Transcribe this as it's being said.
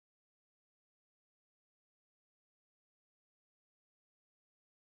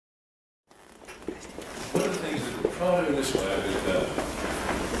proud of in this lab is that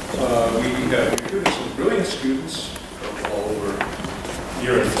we have recruited some brilliant students from all over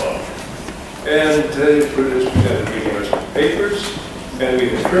near and far. And they presented reading some papers, and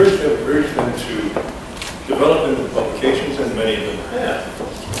we've encouraged them, urged them to develop into publications, and many of them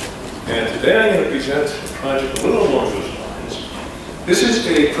have. And today I'm going to present a project a little along those lines. This is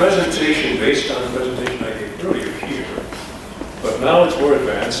a presentation based on a presentation I gave earlier here, but now it's more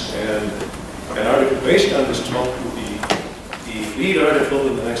advanced, and an article based on this talk will be the lead article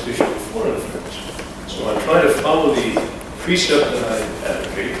in the next issue of Foreign Affairs. So I'm trying to follow the precept that I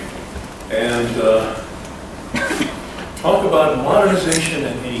advocate and talk about modernization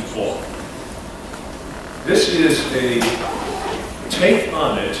and inequality. This is a take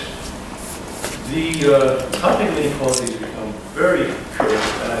on it. The topic of inequality has become very current,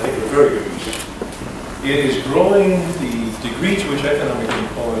 and I think for very good reason. It is growing. The degree to which economic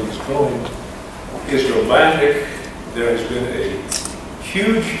inequality is growing is dramatic. There has been a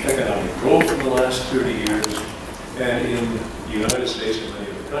huge economic growth in the last 30 years, and in the United States and many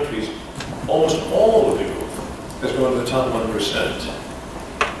other countries, almost all of the growth has gone to the top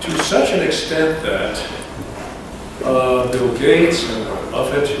 1%. To such an extent that Bill Gates and Warren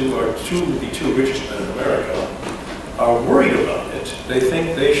Buffett, who are the two richest men in America, are worried about it. They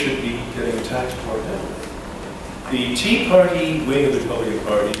think they should be getting taxed more heavily. The Tea Party wing of the Republican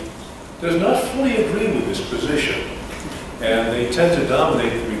Party does not fully agree with this position, and they tend to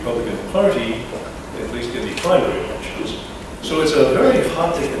dominate the Republican Party, at least in the primary elections. So it's a very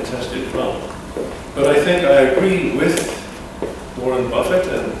hotly contested problem. But I think I agree with Warren Buffett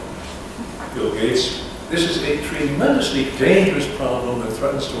and Bill Gates. This is a tremendously dangerous problem that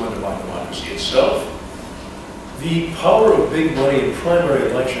threatens to undermine democracy itself. The power of big money in primary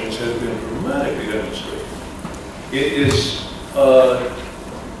elections has been dramatically demonstrated. It is,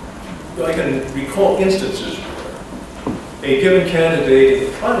 I can recall instances where a given candidate in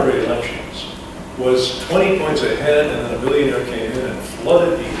the primary elections was 20 points ahead, and then a billionaire came in and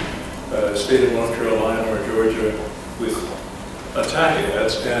flooded the state of North Carolina or Georgia with attack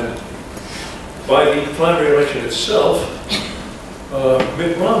ads, and by the primary election itself,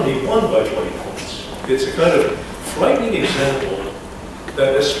 Mitt Romney won by 20 points. It's a kind of frightening example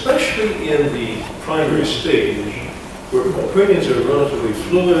that, especially in the primary stage, where opinions are relatively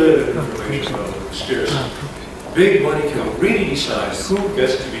fluid and information is relatively scarce, big money can really decide who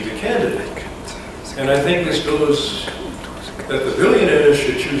gets to be the candidate. And I think this goes that the billionaires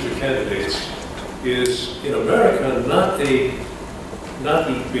should choose the candidates is, in America, not the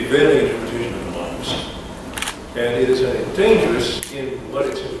prevailing interpretation of democracy. And it is dangerous in what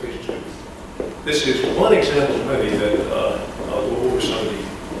its implications are. This is one example of many that I'll go over some of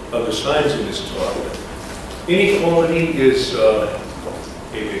the other signs in this talk. Inequality is a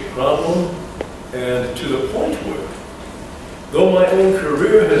big problem, and to the point where, though my own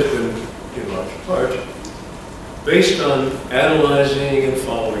career has been, in large part, based on analyzing and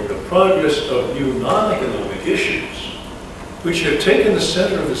following the progress of new non-economic issues, which have taken the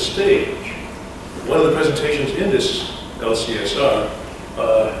center of the stage. One of the presentations in this LCSR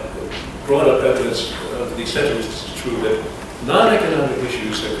brought up evidence to the extent to which this is true, that non-economic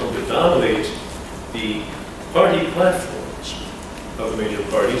issues have come to dominate the party platforms of the major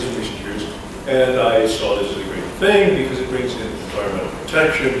parties in recent years. And I saw this as a great thing because it brings in environmental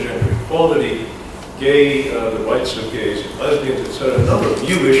protection, gender equality, the rights of gays and lesbians, etc. A number of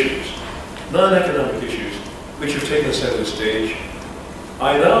new issues, non-economic issues, which have taken the center of the stage.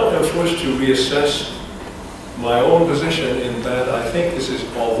 I now am forced to reassess my own position in that I think this is,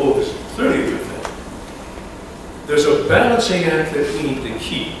 although this is clearly a good thing, there's a balancing act that we need to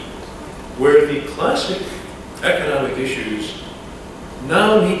keep, where the classic economic issues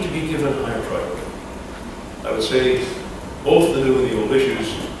now need to be given higher priority. I would say both the new and the old issues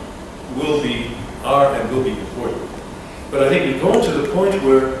are and will be important. But I think we've gone to the point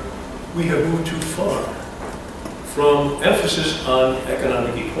where we have moved too far from emphasis on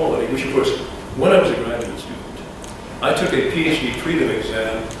economic equality, which of course, when I was a graduate student, I took a PhD freedom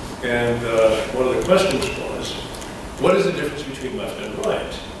exam, and one of the questions was, what is the difference between left and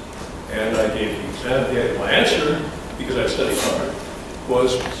right? And I gave the exam, my answer, because I studied hard,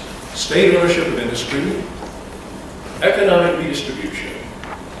 was state ownership of industry, economic redistribution,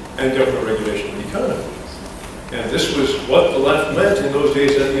 and government regulation of the economy. And this was what the left meant in those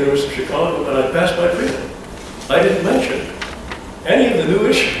days at the University of Chicago, and I passed my freedom. I didn't mention any of the new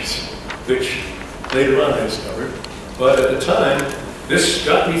issues, which later on I discovered, but at the time, this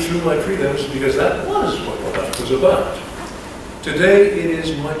got me through my prelims because that was what the left was about. Today, it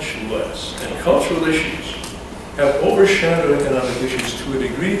is much less, and cultural issues have overshadowed economic issues to a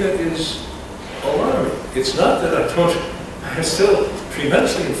degree that is alarming. it's not that I'm still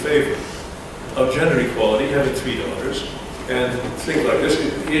tremendously in favor of gender equality, having 3 daughters, and things like this.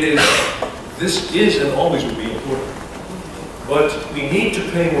 This is and always will be important. But we need to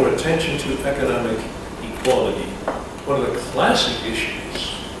pay more attention to economic equality. One of the classic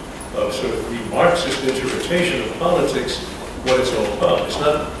issues of sort of the Marxist interpretation of politics, what it's all about. It's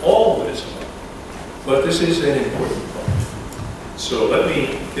not all that it's about, but this is an important part. So let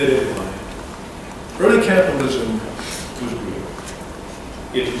me get into mine. Early capitalism was brutal.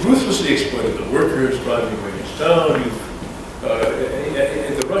 It ruthlessly exploited the workers, driving wages down.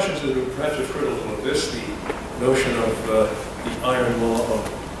 The Russians have perhaps heard a little of this, the notion of the iron law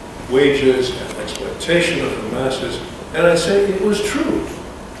of wages and exploitation of the masses. And I'd say it was true.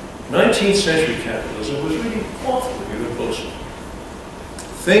 19th century capitalism was really awful if you look closely.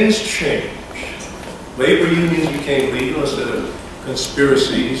 Things changed. Labor unions became legal instead of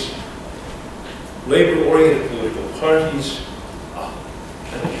conspiracies. Labor-oriented political parties.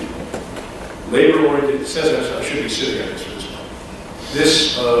 Labor-oriented, it says I should be sitting on this for this moment.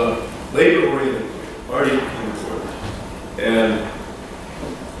 This labor-oriented party became important. And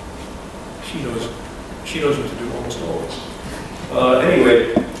she knows what to do almost always.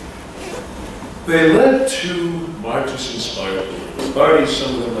 Anyway, they led to Marxist-inspired political parties,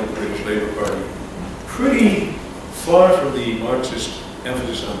 some of them like the British Labour Party, pretty far from the Marxist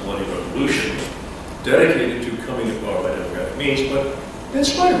emphasis on bloody revolution, dedicated to coming to power by democratic means, but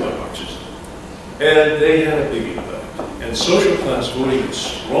inspired by Marxism. And they had a big impact. And social class voting was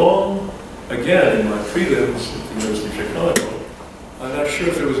strong. Again, in my prelims at the University of Chicago, I'm not sure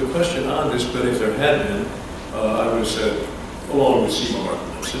if there was a question on this, but if there had been, I would have said, along with Seymour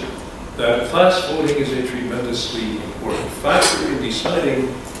Martin, that class voting is a tremendously important factor in deciding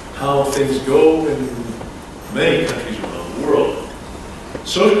how things go in many countries around the world.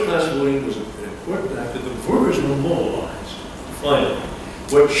 Social class voting was an important act that the workers were mobilized. Finally,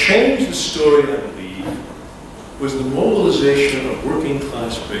 what changed the story, I believe, was the mobilization of working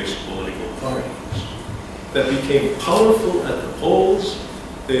class-based political parties that became powerful at the polls.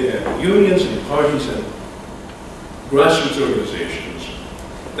 They had unions and parties and grassroots organizations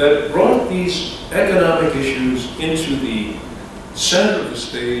that brought these economic issues into the center of the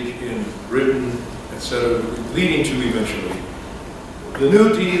stage in Britain, etc., leading to eventually the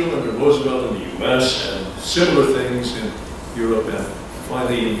New Deal under Roosevelt in the US and similar things in Europe, and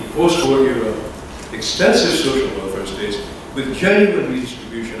finally in post-war era, extensive social welfare states with genuine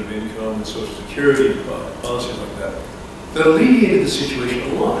redistribution of income and social security policies like that, that alleviated the situation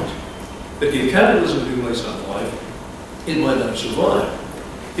a lot, that gave capitalism a new lease on life. It might not have survived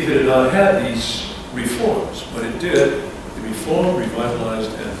if it had not had these reforms, but it did. It reformed,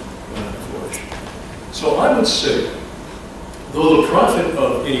 revitalized, and went on to flourish. So I would say, though the prophet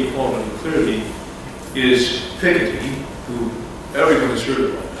of inequality clearly is Piketty, who everyone has heard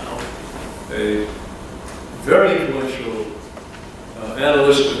of right now, a very influential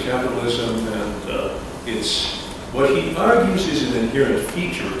analyst of capitalism, and what he argues is an inherent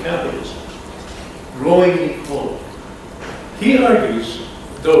feature of capitalism, growing inequality. He argues,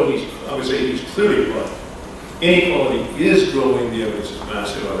 though I would say he's clearly right, inequality is growing, the evidence is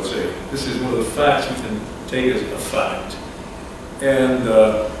massive, I would say. This is one of the facts we can take as a fact, and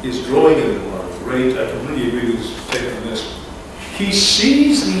is growing at an alarming rate. I completely agree with his take on this. He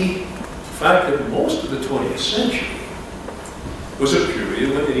sees the fact that most of the 20th century was a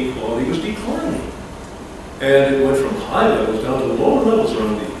period when inequality was declining. And it went from high levels down to lower levels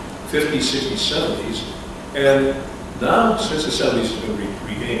around the 50s, 60s, 70s, and now, since the 70s, it's been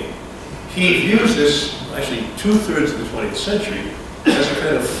regaining. He views this, actually 2/3 of the 20th century, as a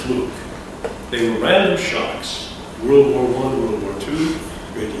kind of fluke. They were random shocks. World War I, World War II,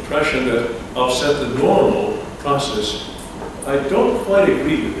 Great Depression, that upset the normal process. I don't quite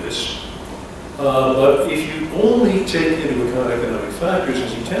agree with this, but if you only take into account economic factors,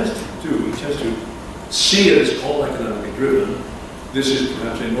 as he tends to do, he tends to see it as all economically driven. This is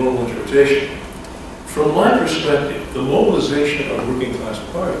perhaps a normal interpretation. From my perspective, the mobilization of working class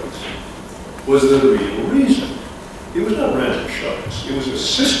parties was the real reason. It was not random shocks. It was a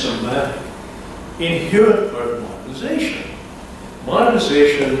systematic, inherent part of modernization.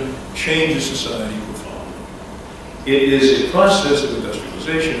 Modernization changes society profoundly. It is a process of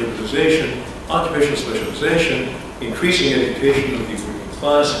industrialization, urbanization, occupational specialization, increasing education of the working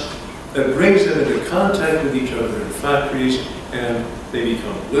class, that brings them into contact with each other in factories, and they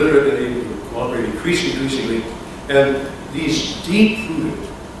become literate and able to cooperate increasingly. And these deep-rooted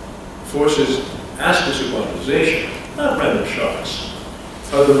forces, aspects of modernization, not random shocks,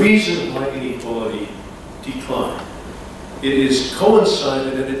 are the reason why inequality declined. It is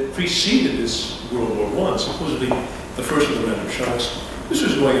coincided, and it preceded this World War I, supposedly the first of the random shocks. This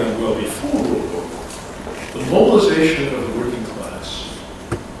was going on well before World War I. The mobilization of the working class,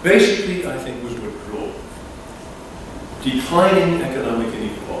 basically, I think, was what drove declining economic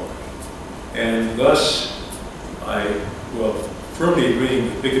inequality. And thus, firmly agreeing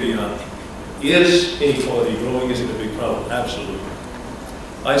with Piketty on, is inequality growing? Is it a big problem? Absolutely.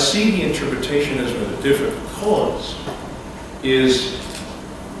 I see the interpretation as rather different. The cause is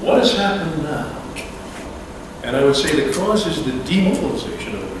what has happened now. And I would say the cause is the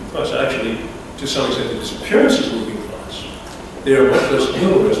demobilization of the working class. Actually, to some extent, the disappearance of the working class. They are much less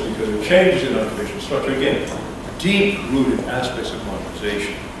numerous because of changes in occupational structure. Again, deep-rooted aspects of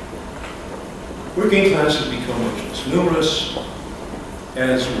modernization. Working class has become much less numerous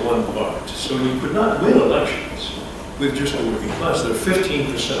as one part. So you could not win elections with just the working class. There are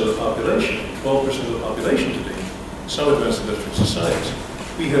 15% of the population, 12% of the population today, some advanced industrial societies.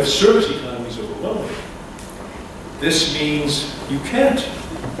 We have service economies overwhelming. This means you can't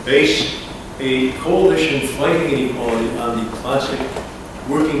base a coalition fighting inequality on the classic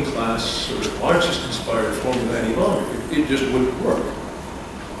working class sort of Marxist-inspired formula any longer. It just wouldn't work.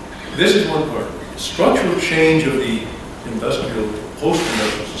 This is one part. Structural change of the industrial,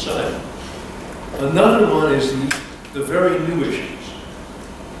 post-industrial society. Another one is the very new issues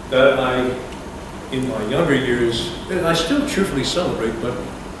that in my younger years, and I still cheerfully celebrate, but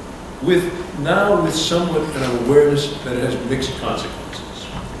with somewhat an awareness that it has mixed consequences.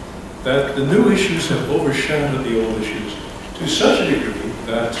 That the new issues have overshadowed the old issues to such a degree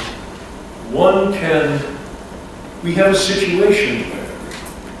that we have a situation where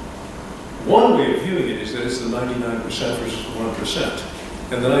one way of viewing it is that it's the 99% versus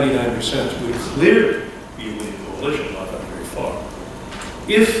 1%. And the 99% would clearly be a winning coalition, not that very far,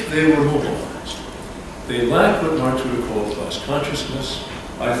 if they were mobilized. They lack what Marx would have called class consciousness.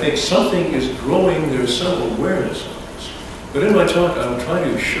 I think something is growing, there's some awareness of this. But in my talk, I'm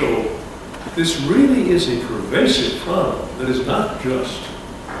trying to show this really is a pervasive problem that is not just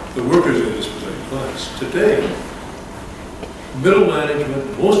the workers of this particular class. Today, middle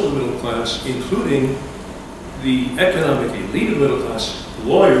management, most of the middle class, including the economic elite of the middle class,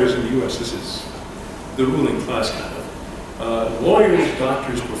 lawyers in the US, this is the ruling class kind of. Lawyers,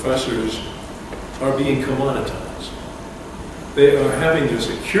 doctors, professors are being commoditized. They are having the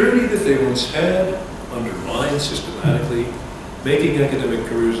security that they once had undermined systematically, making academic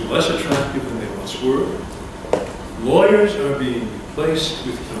careers less attractive than they once were. Lawyers are being replaced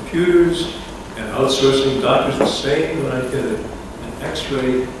with computers and outsourcing. Doctors the same. When I get an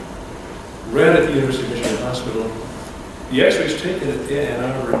X-ray read at the University of Michigan Hospital, the X-ray is taken at Ann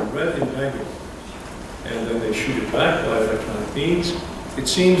Arbor and read in Bangalore, and then they shoot it back by electronic means. It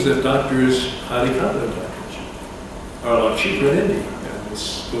seems that doctors, highly competent doctors, are a lot cheaper in India, and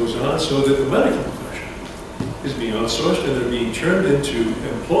this goes on so that the medical profession is being outsourced and they're being turned into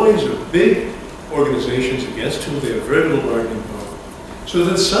employees of big organizations against whom they have very little bargaining power. So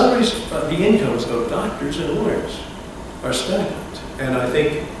that the salaries, the incomes of doctors and lawyers are stagnant, and I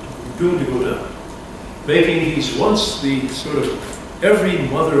think doomed to go down. Making these once the sort of, every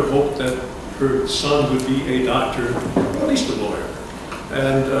mother hoped that her son would be a doctor, or at least a lawyer.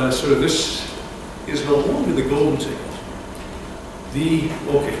 And sort of this is no longer the golden ticket.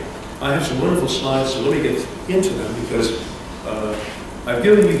 Okay, I have some wonderful slides, so let me get into them because I've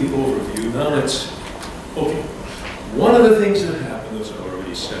given you the overview. Now let's, okay. One of the things that happened, as I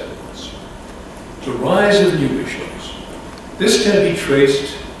already said, was the rise of new issues. This can be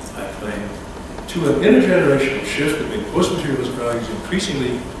traced, I claim, to an intergenerational shift that made post-materialist values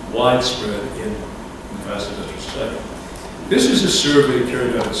increasingly widespread in vast industrial society. This is a survey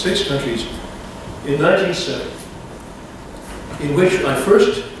carried out in 6 countries in 1970, in which I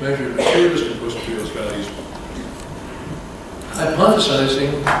first measured materialist and post-materialist values,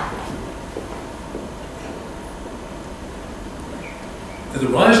 hypothesizing that the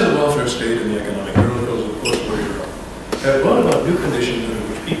rise of the welfare state and the economic miracles of the post-war era had brought about new conditions in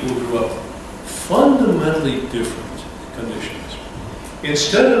which people grew up fundamentally different conditions.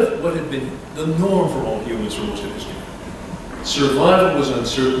 Instead of what had been the norm for all humans for most of history, survival was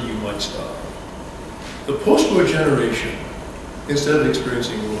uncertain, you might starve. The post-war generation, instead of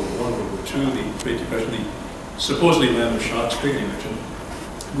experiencing World War I, World War II, the Great Depression, the supposedly random shocks Piketty mentioned,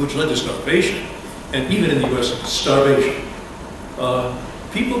 which led to starvation, and even in the US, starvation.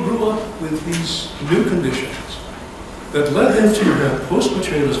 People grew up with these new conditions that led them to have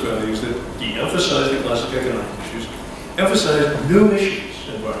post-materialist values that de-emphasized the classic economic issues, emphasized new issues,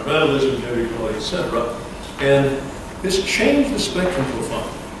 environmentalism, gender equality, etc. And this changed the spectrum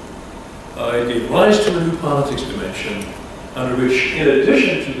profoundly. It gave rise to a new politics dimension under which, in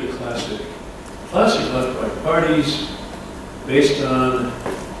addition to the classic classic left-right parties based on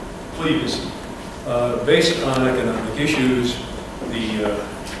based on economic issues, the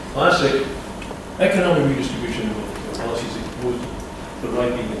classic economic redistribution of policies imposed, the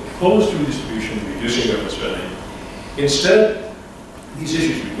right being opposed to redistribution, reducing government spending. Instead, these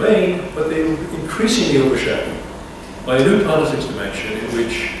issues remain, but they were increasingly overshadowed by a new politics dimension in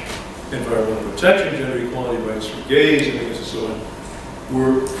which environmental protection, gender equality, rights for gays, and so on,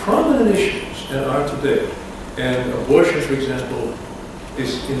 were prominent issues and are today. And abortion, for example,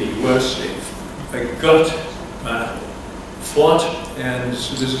 is in the US a gut battle, fought, and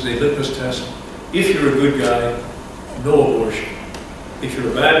so this is a litmus test. If you're a good guy, no abortion. If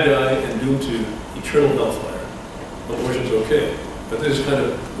you're a bad guy and doomed to eternal hellfire, abortion's okay. But this is kind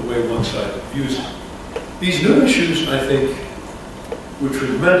of the way one side views it. These new issues, I think, were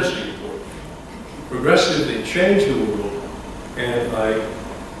tremendously important. Progressive, they changed the world, and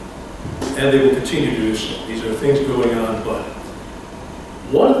they will continue to do so. These are things going on, but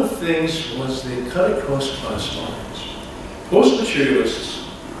one of the things was they cut across class lines. Post-materialists,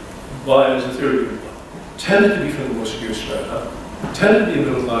 as a theory group, tended to be from the more secure strata, tended to be a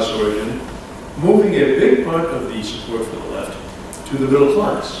middle-class origin, moving a big part of the support for the left to the middle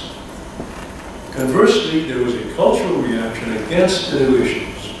class. Conversely, there was a cultural reaction against the new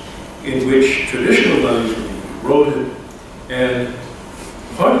issues in which traditional values were being eroded, and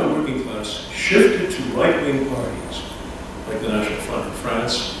part of the working class shifted to right-wing parties, like the National Front in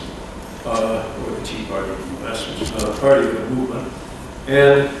France, or the Tea Party in the US, which is not a party but a movement,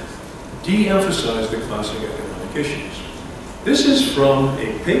 and de-emphasized the classic economic issues. This is from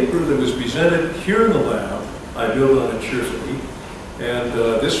a paper that was presented here in the lab. I build on it cheerfully, and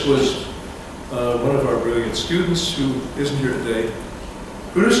this was one of our brilliant students, who isn't here today,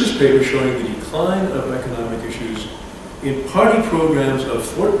 produced this paper showing the decline of economic issues in party programs of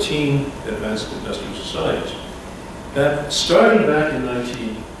 14 advanced industrial societies. That starting back in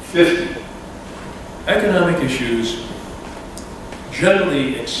 1950, economic issues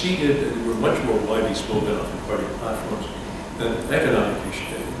generally exceeded and were much more widely spoken of in party platforms than economic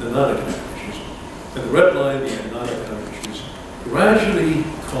issues, the non-economic issues. And the red line, the non-economic issues, gradually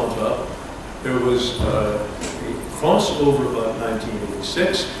caught up. There was a crossover about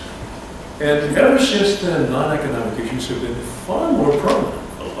 1986, and ever since then, non-economic issues have been far more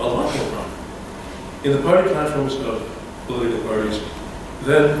prominent, a lot more prominent, in the party platforms of political parties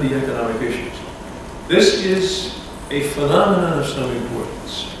than the economic issues. This is a phenomenon of some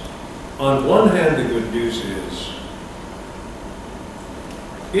importance. On one hand, the good news is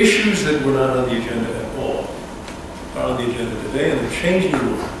issues that were not on the agenda at all are on the agenda today, and they're changing the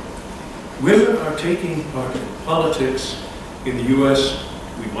world. Women are taking part in politics. In the US,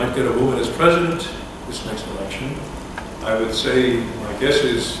 we might get a woman as president this next election. I would say, my guess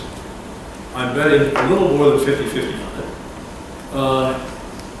is, I'm betting a little more than 50-50 on it.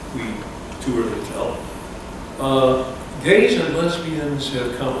 Too early to tell. Gays and lesbians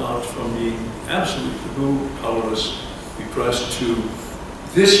have come out from being absolutely taboo, powerless, repressed to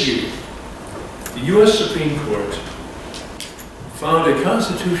this year. The US Supreme Court found a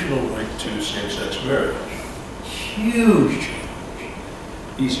constitutional right to same-sex marriage. Huge change.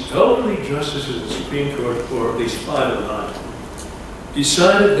 These elderly justices of the Supreme Court, or at least 5 of them,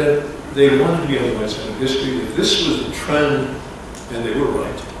 decided that they wanted to be on the right side of history, that this was the trend, and they were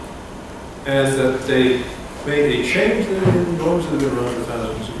right. And that they made a change that in norms that have been around for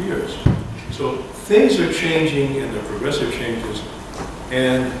thousands of years. So things are changing, and they're progressive changes.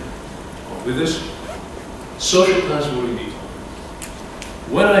 And with this, social class voting decline.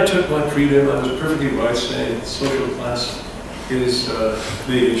 When I took my prelim, I was perfectly right saying social class is a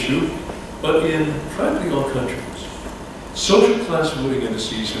big issue, but in practically all countries, social class voting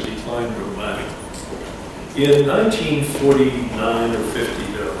indices have declined dramatically. In 1949 or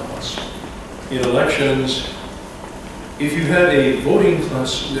 50, thereabouts, in elections, if you had a voting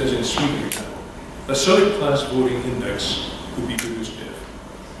class, as in Sweden, a social class voting index would be produced if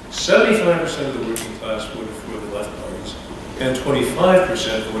 75% of the working class voted for the left parties and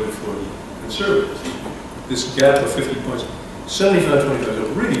 25% voted for the conservatives. This gap of 50 points, 75-25 is a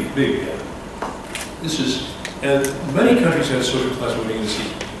really big gap. This is, and many countries had social class voting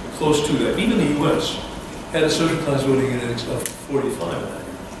indices close to that. Even the US had a social class voting index of 45 in that year.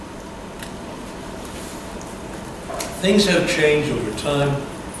 Things have changed over time,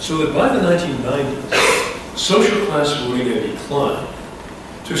 so that by the 1990s, social class voting had declined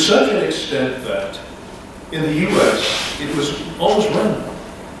to such an extent that in the US, it was almost random.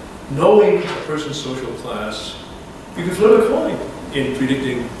 Knowing a person's social class, you could flip a coin in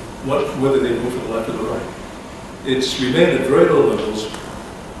predicting whether they vote for the left or the right. It's remained at very low levels,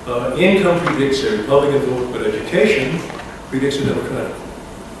 Income predicts a Republican vote, but education predicts a Democratic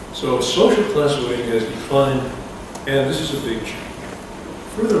vote. So social class voting has declined, and this is a big change.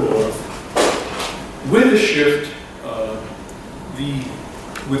 Furthermore, with the shift,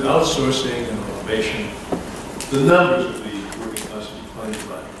 with outsourcing and automation, the numbers of the working class have declined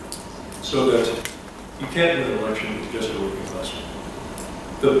dramatically, so that you can't win an election with just a working class vote.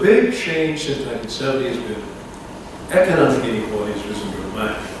 The big change since 1970 has been economic inequality has risen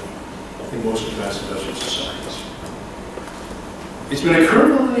dramatically in most advanced industrial societies. It's been a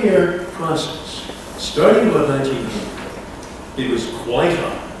curvilinear process. Starting about 1900, it was quite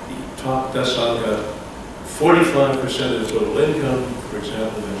high. The top decile got 45% of the total income, for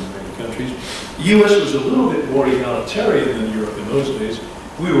example, in many countries. The US was a little bit more egalitarian than Europe in those days.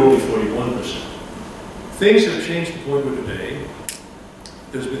 We were only 41%. Things have changed to the point where today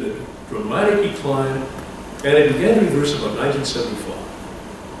there's been a dramatic decline, and it began to reverse about 1975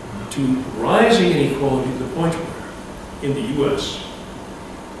 to rising inequality to the point where, in the US,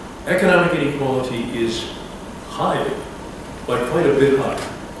 economic inequality is higher, by quite a bit higher.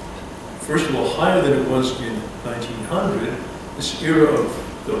 First of all, higher than it was in 1900, this era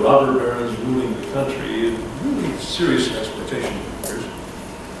of the robber barons ruling the country, really serious exploitation of workers.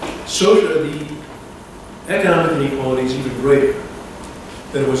 The economic inequality is even greater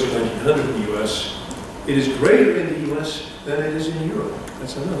than it was in 1900 in the US. It is greater in the US than it is in Europe.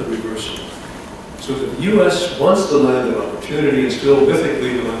 That's another reversal. So the US, once the land of opportunity, and still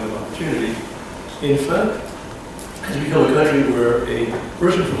mythically the land of opportunity, in fact, has become a country where a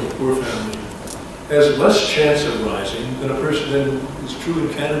person from a poor family has less chance of rising than a person than is true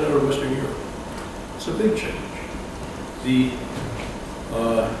in Canada or Western Europe. It's a big change.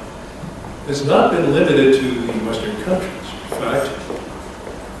 It's not been limited to the Western countries. In fact,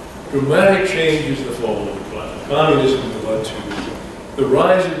 dramatic change is the fall of the planet. Communism led to the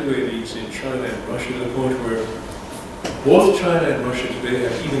rise of the elites in China and Russia to the point where both China and Russia today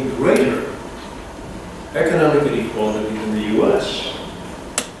have even greater economic inequality in the US.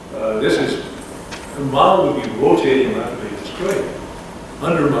 Mao would be rotating rapidly in this grade.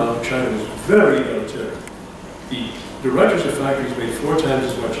 Under Mao, China was very egalitarian. The directors of factories made 4 times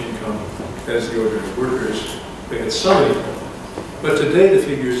as much income as the ordinary workers. They had some inequality. But today the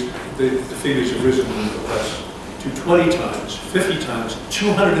figures have risen nonetheless to 20 times, 50 times,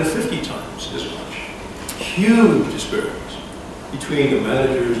 250 times as much. Huge disparities between the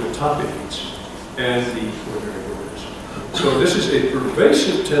managers and top elites and the ordinary workers. So this is a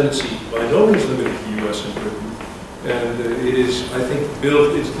pervasive tendency, by no means limited to the US and Britain, and it is, I think,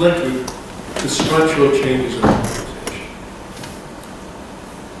 it's linked with the structural changes in organization.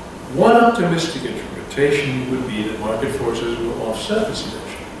 One optimistic interpretation would be that market forces will offset this eventually.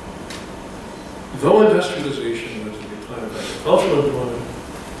 Though industrialization led to the decline of agricultural employment,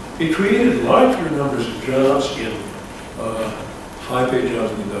 it created larger numbers of jobs in high-paid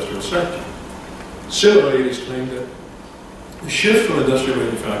jobs in the industrial sector. Similarly, it is claimed that the shift from industrial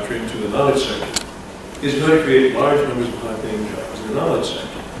manufacturing to the knowledge sector is going to create large numbers of high-paying jobs in the knowledge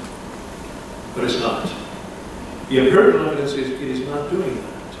sector. But it's not. The empirical evidence is it is not doing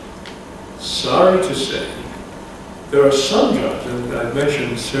that. Sorry to say, there are some jobs, and I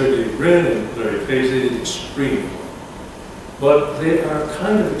mentioned Sergey Brin and Larry Page, they did extremely well. But they are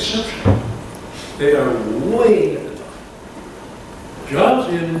kind of exceptional. They are way at the top.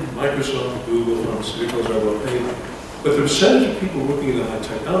 Jobs in Microsoft, Google, pharmaceuticals are well paid, but the percentage of people working in the high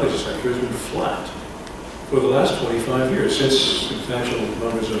technology sector has been flat for the last 25 years, since substantial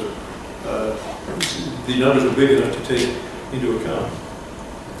numbers of, the numbers were big enough to take into account.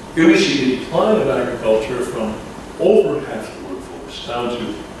 Here we see the decline of agriculture from over half the workforce down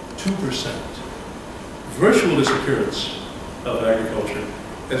to 2%. Virtual disappearance of agriculture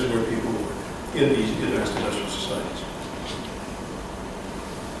as where people work in these advanced industrial societies.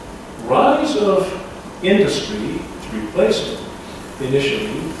 Rise of industry to replace it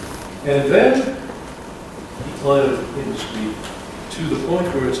initially, and then decline of industry to the point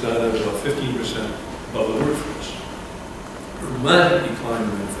where it's now at about 15% of the workforce. Dramatic decline in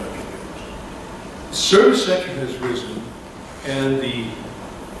manufacturing jobs. The service sector has risen, and the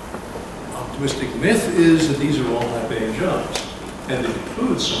optimistic myth is that these are all high-paying jobs, and it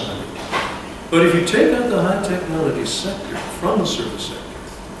includes some high-paying. But if you take out the high-technology sector from the service sector,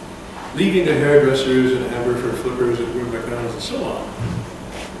 leaving the hairdressers and hamburger flippers and McDonald's and so on,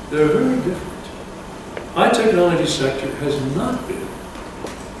 they're very different. High-technology sector has not been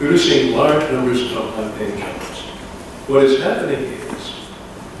producing large numbers of high-paying jobs. What is happening is,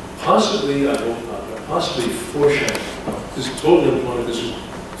 possibly, I hope not, but possibly foreshadowing, this is total employment, this is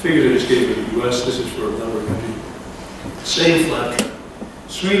figures I just gave for the US, this is for a number of countries, same flat trend.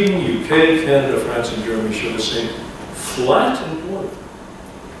 Sweden, UK, Canada, France, and Germany show the same flat employment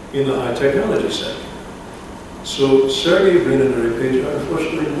in the high technology sector. So Sergey Brin and Larry Page are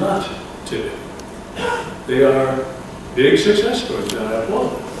unfortunately not typical. They are big success stories, and I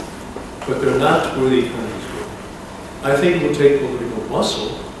applaud them, but they're not where the economy is going. I think it will take political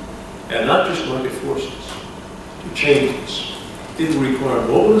muscle, and not just market forces, to change this. It will require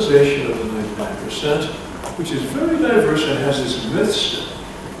mobilization of the 99%, which is very diverse and has this myth still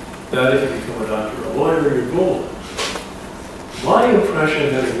that if you become a doctor or a lawyer, you're golden. My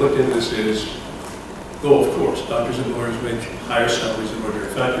impression, having looked into this, is, though of course, doctors and lawyers make higher salaries than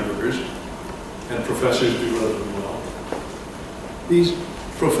ordinary factory workers, and professors do relatively well. These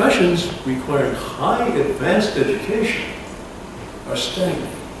professions requiring high advanced education are stagnating,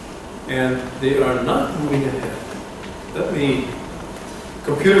 and they are not moving ahead.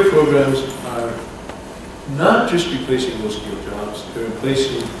 Computer programs are not just replacing those skilled jobs, they're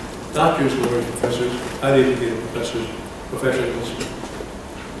replacing doctors, lawyers, professors, highly educated professors, professionals.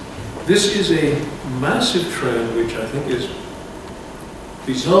 This is a massive trend which I think is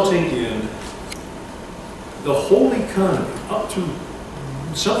resulting in the whole economy, up to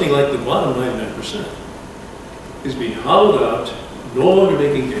something like the bottom 99%, is being hollowed out, no longer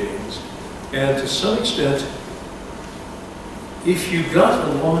making gains, and to some extent, if you got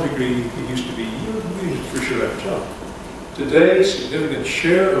a law degree, it used to be, you for sure have a job. Today, a significant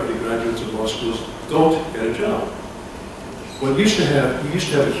share of the graduates of law schools don't get a job. What you used to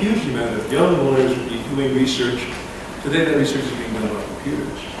have a huge amount of young lawyers doing research. Today, that research is being done by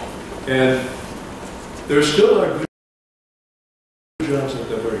computers. And there still are good jobs at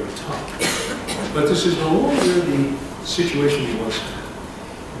the very top. But this is no longer the situation we once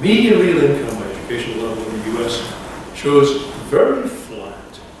had. Median real income by educational level in the US shows very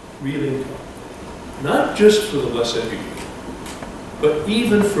flat real income. Not just for the less educated, but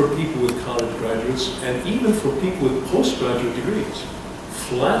even for people with college graduates and even for people with postgraduate degrees.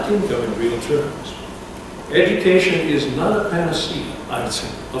 Flat income in real terms. Education is not a panacea, I would say.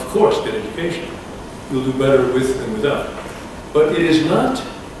 Of course, get education. You'll do better with than without. But it is not,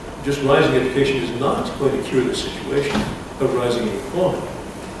 just rising education is not going to cure the situation of rising inequality.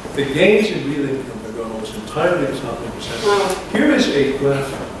 The gains in real income have gone almost entirely to the top 1%. Here is a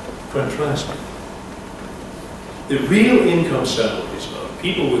graph contrasting the real income salaries of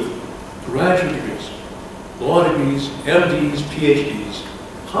people with graduate degrees, law degrees, MDs, PhDs,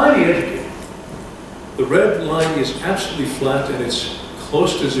 highly educated. The red line is absolutely flat and it's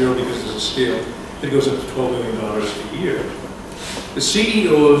close to zero because there's a scale that goes up to $12 million a year. The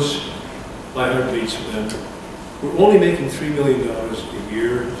CEOs, by heartbeats for them, were only making $3 million a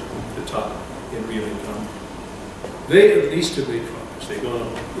year at the top in real income. They at least have made progress. They've gone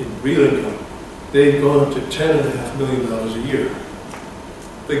up in real income. They've gone up to $10.5 million a year.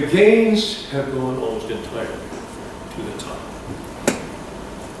 The gains have gone almost entirely to the top.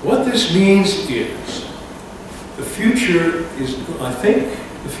 What this means is the future is, I think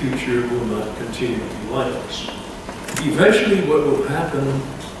the future will not continue to be like this. Eventually what will happen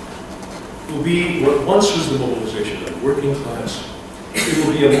will be what once was the mobilization of the working class. It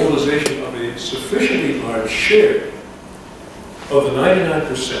will be a mobilization of a sufficiently large share of the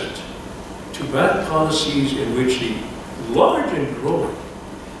 99% to back policies in which the large and growing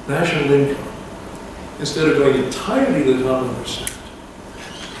national income, instead of going entirely to the top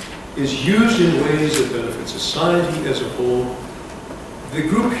 1%, is used in ways that benefit society as a whole. The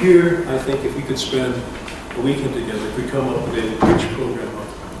group here, I think, if we could spend a weekend together, could come up with a rich program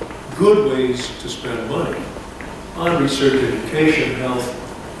of good ways to spend money on research, education, health,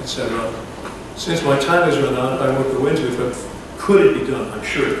 etc. Since my time has run out, I won't go into it, but could it be done? I'm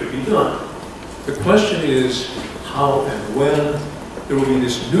sure it could be done. The question is how and when there will be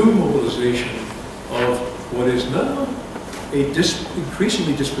this new mobilization of what is now a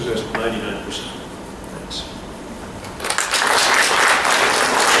increasingly dispossessed 99%. Thanks.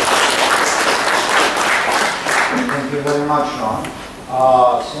 Thank you very much, Ron.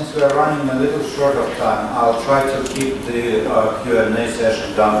 Since we are running a little short of time, I'll try to keep the Q&A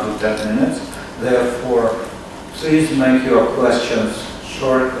session down to 10 minutes. Therefore, please make your questions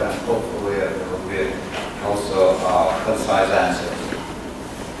short and hopefully there will be also concise answers.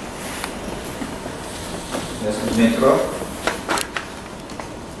 Yes, Dmitro?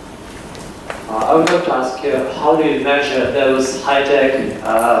 I would like to ask you, how do you measure those high-tech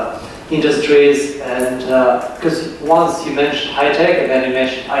industries? And because once you mentioned high-tech and then you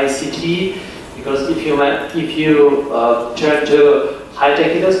mentioned ICT, because if you turn to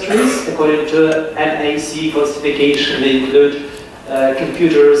high-tech industries, according to NAC classification, they include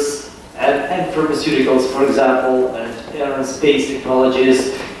computers and pharmaceuticals, for example, and aerospace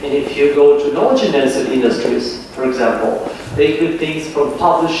technologies. And if you go to knowledge-intensive industries, for example, they include things from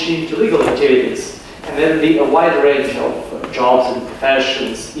publishing to legal activities. And there will be a wide range of jobs and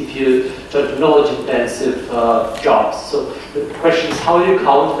professions if you turn to knowledge-intensive jobs. So the question is, how do you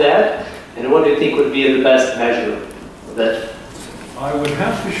count that? And what do you think would be the best measure of that? I would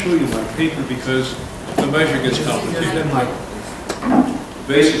have to show you my paper because the measure gets complicated.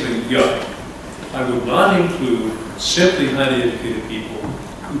 Basically, yeah, I would not include simply highly educated people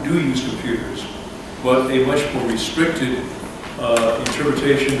who do use computers, but a much more restricted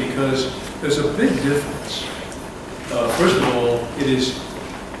interpretation because there's a big difference. First of all, it is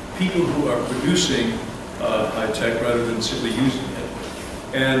people who are producing high tech rather than simply using it.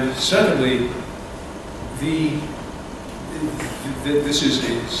 And secondly, this is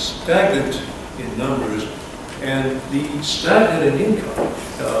a stagnant in numbers, and the stagnant in income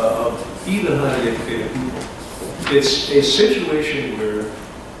of even highly educated people. It's a situation where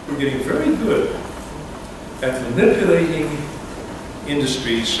we're getting very good at manipulating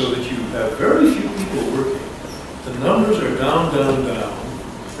industries so that you have very few people working. The numbers are down, down, down.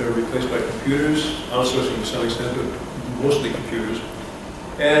 They're replaced by computers, outsourcing to some extent, but mostly computers.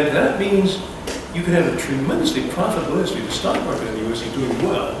 And that means you can have a tremendously profitable industry. The stock market in the U.S. is doing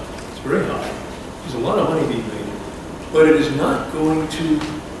well. It's very high. There's a lot of money being made. But it is not going to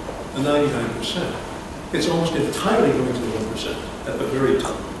the 99%. It's almost entirely going to the 1% at the very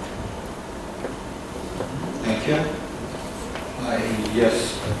top. Thank you.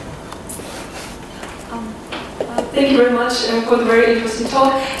 Yes. Thank you very much for the very interesting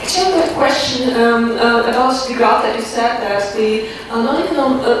talk. Actually, I have a question about the graph that you said that the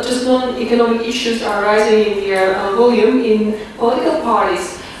non-economic issues are rising in their volume in political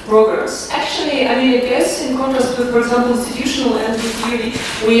parties' programs. Actually, I mean, I guess in contrast with, for example, institutional ambiguity,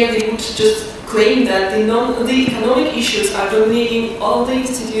 where they would just claim that the economic issues are dominating all the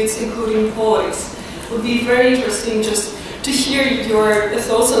institutes, including politics. It would be very interesting just to hear your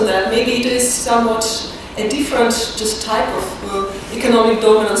thoughts on that. Maybe it is somewhat a different just type of economic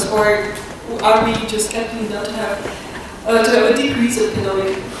dominance, or are we just happy not to have a decrease of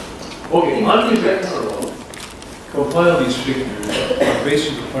economic? Okay, Andre compiled these figures on the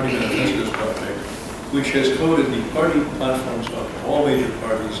basis of the Party Manifestos Project, which has coded the party platforms of all major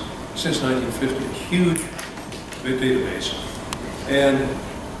parties since 1950, a huge database. And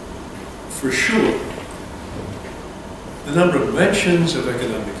for sure, the number of mentions of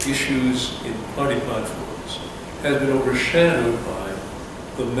economic issues in party platforms has been overshadowed by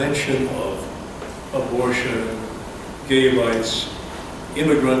the mention of abortion, gay rights,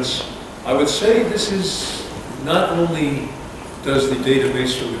 immigrants. I would say this is not only does the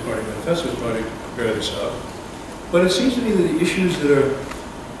database from the Party Manifestos Project bear this up, but it seems to me that the issues that are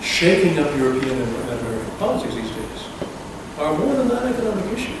shaking up European and American politics these days are more than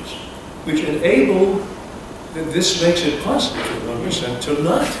non-economic issues, which enable that this makes it possible for the 1% to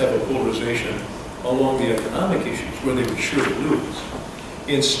not have a polarization along the economic issues where they would surely lose.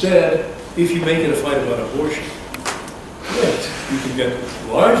 Instead, if you make it a fight about abortion, great, you can get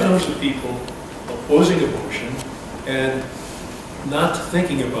large numbers of people opposing abortion and not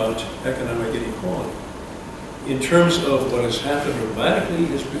thinking about economic inequality. In terms of what has happened dramatically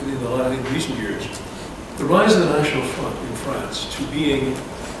in recent years, the rise of the National Front in France to being,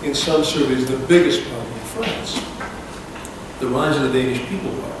 in some surveys, the biggest party in France, the rise of the Danish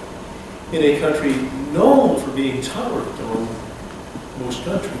People Party, in a country known for being tolerant among most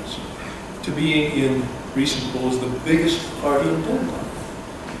countries, to being in recent polls the biggest party in Denmark.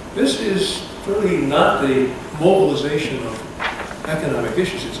 This is clearly not a mobilization of economic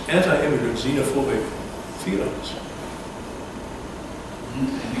issues, it's anti-immigrant, xenophobic feelings.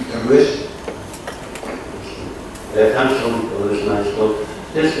 You wish? Thanks for this nice talk.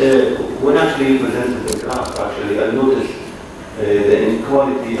 Just when actually you presented the graph, actually, I noticed the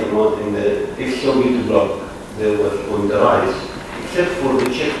inequality amount in the ex-Soviet bloc there was on the rise, except for the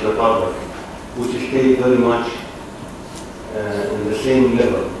Czech Republic, which stayed very much on the same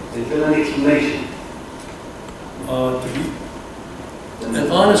level. Is there an explanation? To be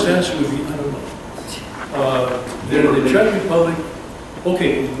an honest answer would be, I don't know. There in the Czech Republic,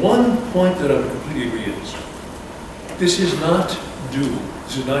 okay, one point that I would completely agree is, this is not due,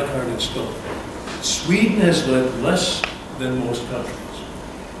 this is not carved in stone. Sweden has led less than most countries.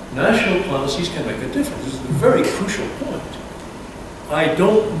 National policies can make a difference. This is a very crucial point. I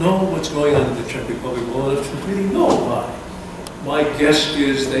don't know what's going on in the Czech Republic well enough to really know why. My guess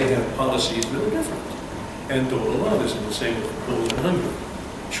is they have policies that are different and don't allow this, and the same with Poland and Hungary.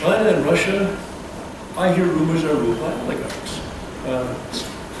 China and Russia, I hear rumors are ruled by oligarchs.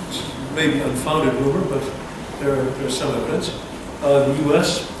 maybe unfounded rumor, but there's some evidence. The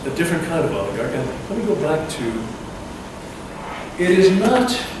U.S., a different kind of oligarch. And let me go back to, it is not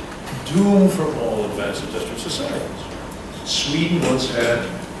doomed for all advanced industrial societies. Sweden once had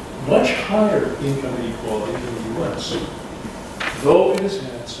much higher income inequality than the U.S. Though it has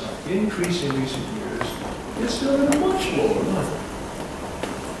had some increase in recent years, it's still at a much lower level.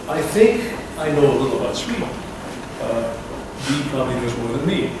 I think I know a little about Sweden. He probably knows more than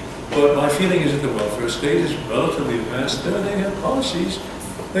me. But my feeling is that the welfare state is relatively advanced there. They have policies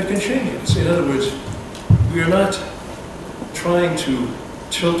that can change it. In other words, we are not trying to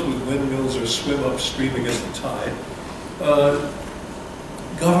tilt with windmills or swim upstream against the tide.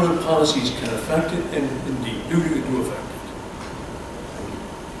 Government policies can affect it, and indeed do affect it.